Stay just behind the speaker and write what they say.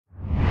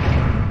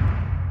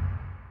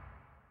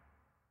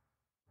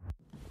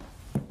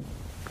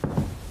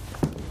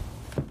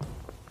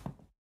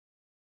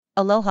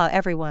Aloha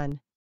everyone.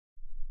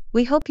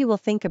 We hope you will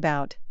think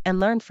about,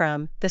 and learn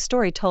from, the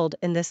story told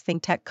in this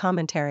ThinkTech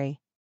commentary.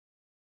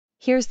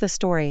 Here's the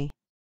story.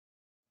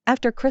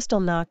 After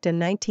Kristallnacht in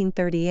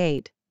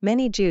 1938,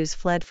 many Jews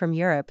fled from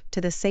Europe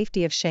to the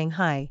safety of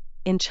Shanghai,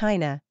 in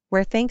China,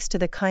 where thanks to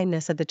the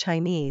kindness of the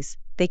Chinese,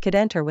 they could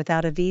enter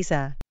without a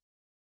visa.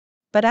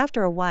 But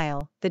after a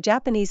while, the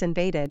Japanese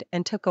invaded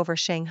and took over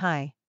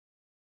Shanghai.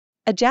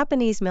 A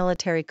Japanese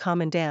military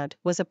commandant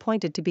was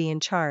appointed to be in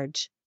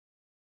charge.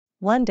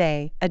 One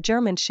day, a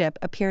German ship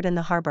appeared in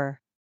the harbor.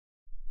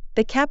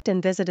 The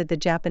captain visited the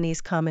Japanese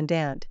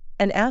commandant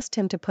and asked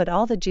him to put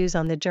all the Jews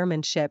on the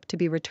German ship to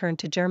be returned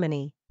to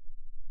Germany.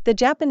 The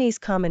Japanese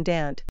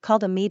commandant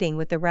called a meeting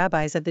with the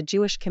rabbis of the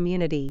Jewish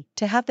community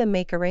to have them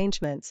make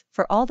arrangements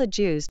for all the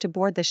Jews to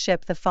board the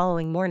ship the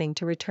following morning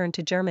to return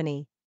to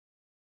Germany.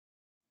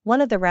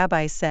 One of the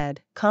rabbis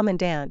said,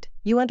 "Commandant,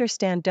 you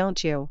understand,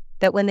 don't you,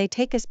 that when they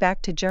take us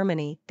back to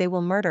Germany they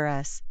will murder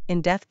us,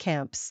 in death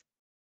camps?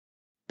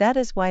 That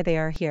is why they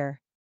are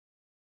here.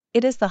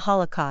 It is the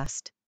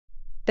Holocaust."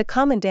 The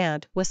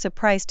commandant was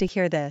surprised to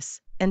hear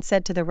this, and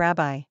said to the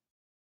rabbi,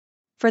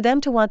 "For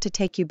them to want to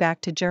take you back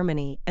to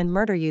Germany and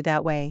murder you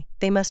that way,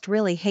 they must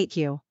really hate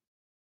you.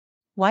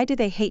 Why do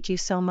they hate you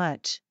so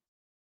much?"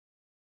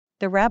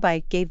 The rabbi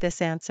gave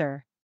this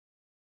answer.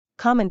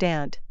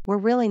 "Commandant, we're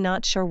really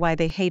not sure why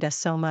they hate us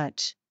so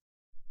much.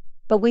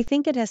 But we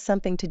think it has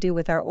something to do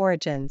with our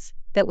origins,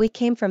 that we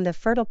came from the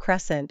Fertile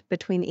Crescent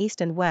between East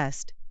and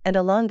West, and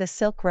along the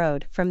Silk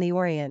Road from the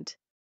Orient.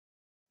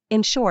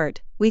 In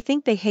short, we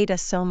think they hate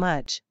us so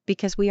much,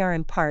 because we are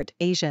in part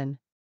Asian."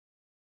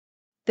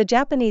 The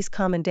Japanese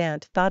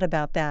commandant thought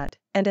about that,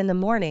 and in the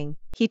morning,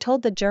 he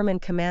told the German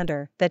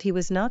commander that he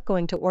was not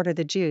going to order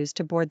the Jews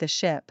to board the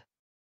ship.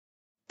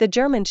 The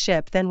German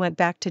ship then went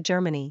back to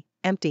Germany,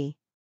 empty.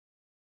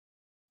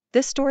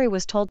 This story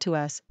was told to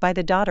us by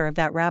the daughter of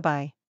that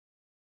rabbi.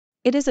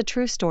 It is a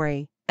true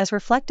story, as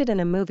reflected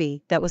in a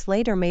movie that was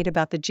later made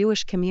about the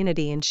Jewish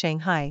community in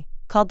Shanghai,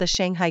 called the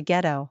Shanghai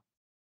Ghetto.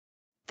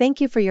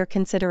 Thank you for your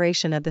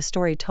consideration of the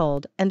story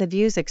told and the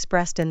views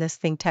expressed in this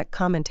ThinkTech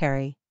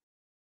commentary.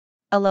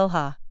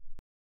 Aloha.